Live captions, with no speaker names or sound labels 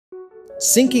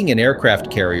Sinking an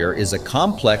aircraft carrier is a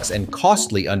complex and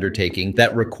costly undertaking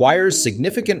that requires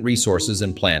significant resources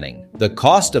and planning. The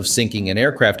cost of sinking an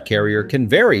aircraft carrier can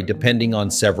vary depending on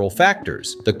several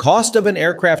factors. The cost of an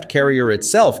aircraft carrier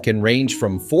itself can range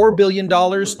from $4 billion to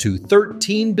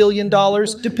 $13 billion,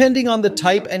 depending on the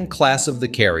type and class of the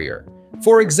carrier.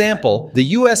 For example,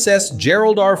 the USS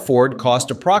Gerald R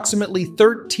cost approximately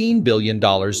 $13 billion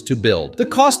to build. The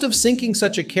cost of sinking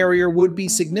such a carrier would be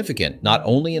significant, not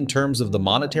only in terms of the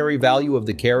monetary value of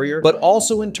the carrier, but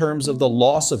also in terms of the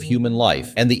loss of human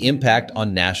life and the impact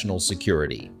on national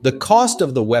security. The cost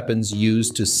of the weapons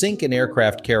used to sink an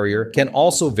aircraft carrier can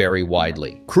also vary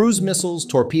widely. Cruise missiles,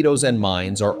 torpedoes, and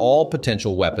mines are all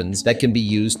potential weapons that can be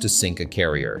used to sink a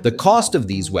carrier. The cost of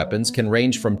these weapons can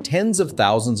range from tens of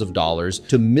thousands of dollars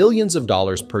to millions of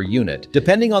dollars per unit,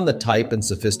 depending on the type and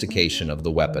sophistication of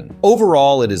the weapon.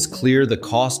 Overall, it is clear the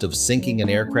cost of sinking an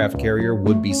aircraft carrier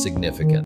would be significant.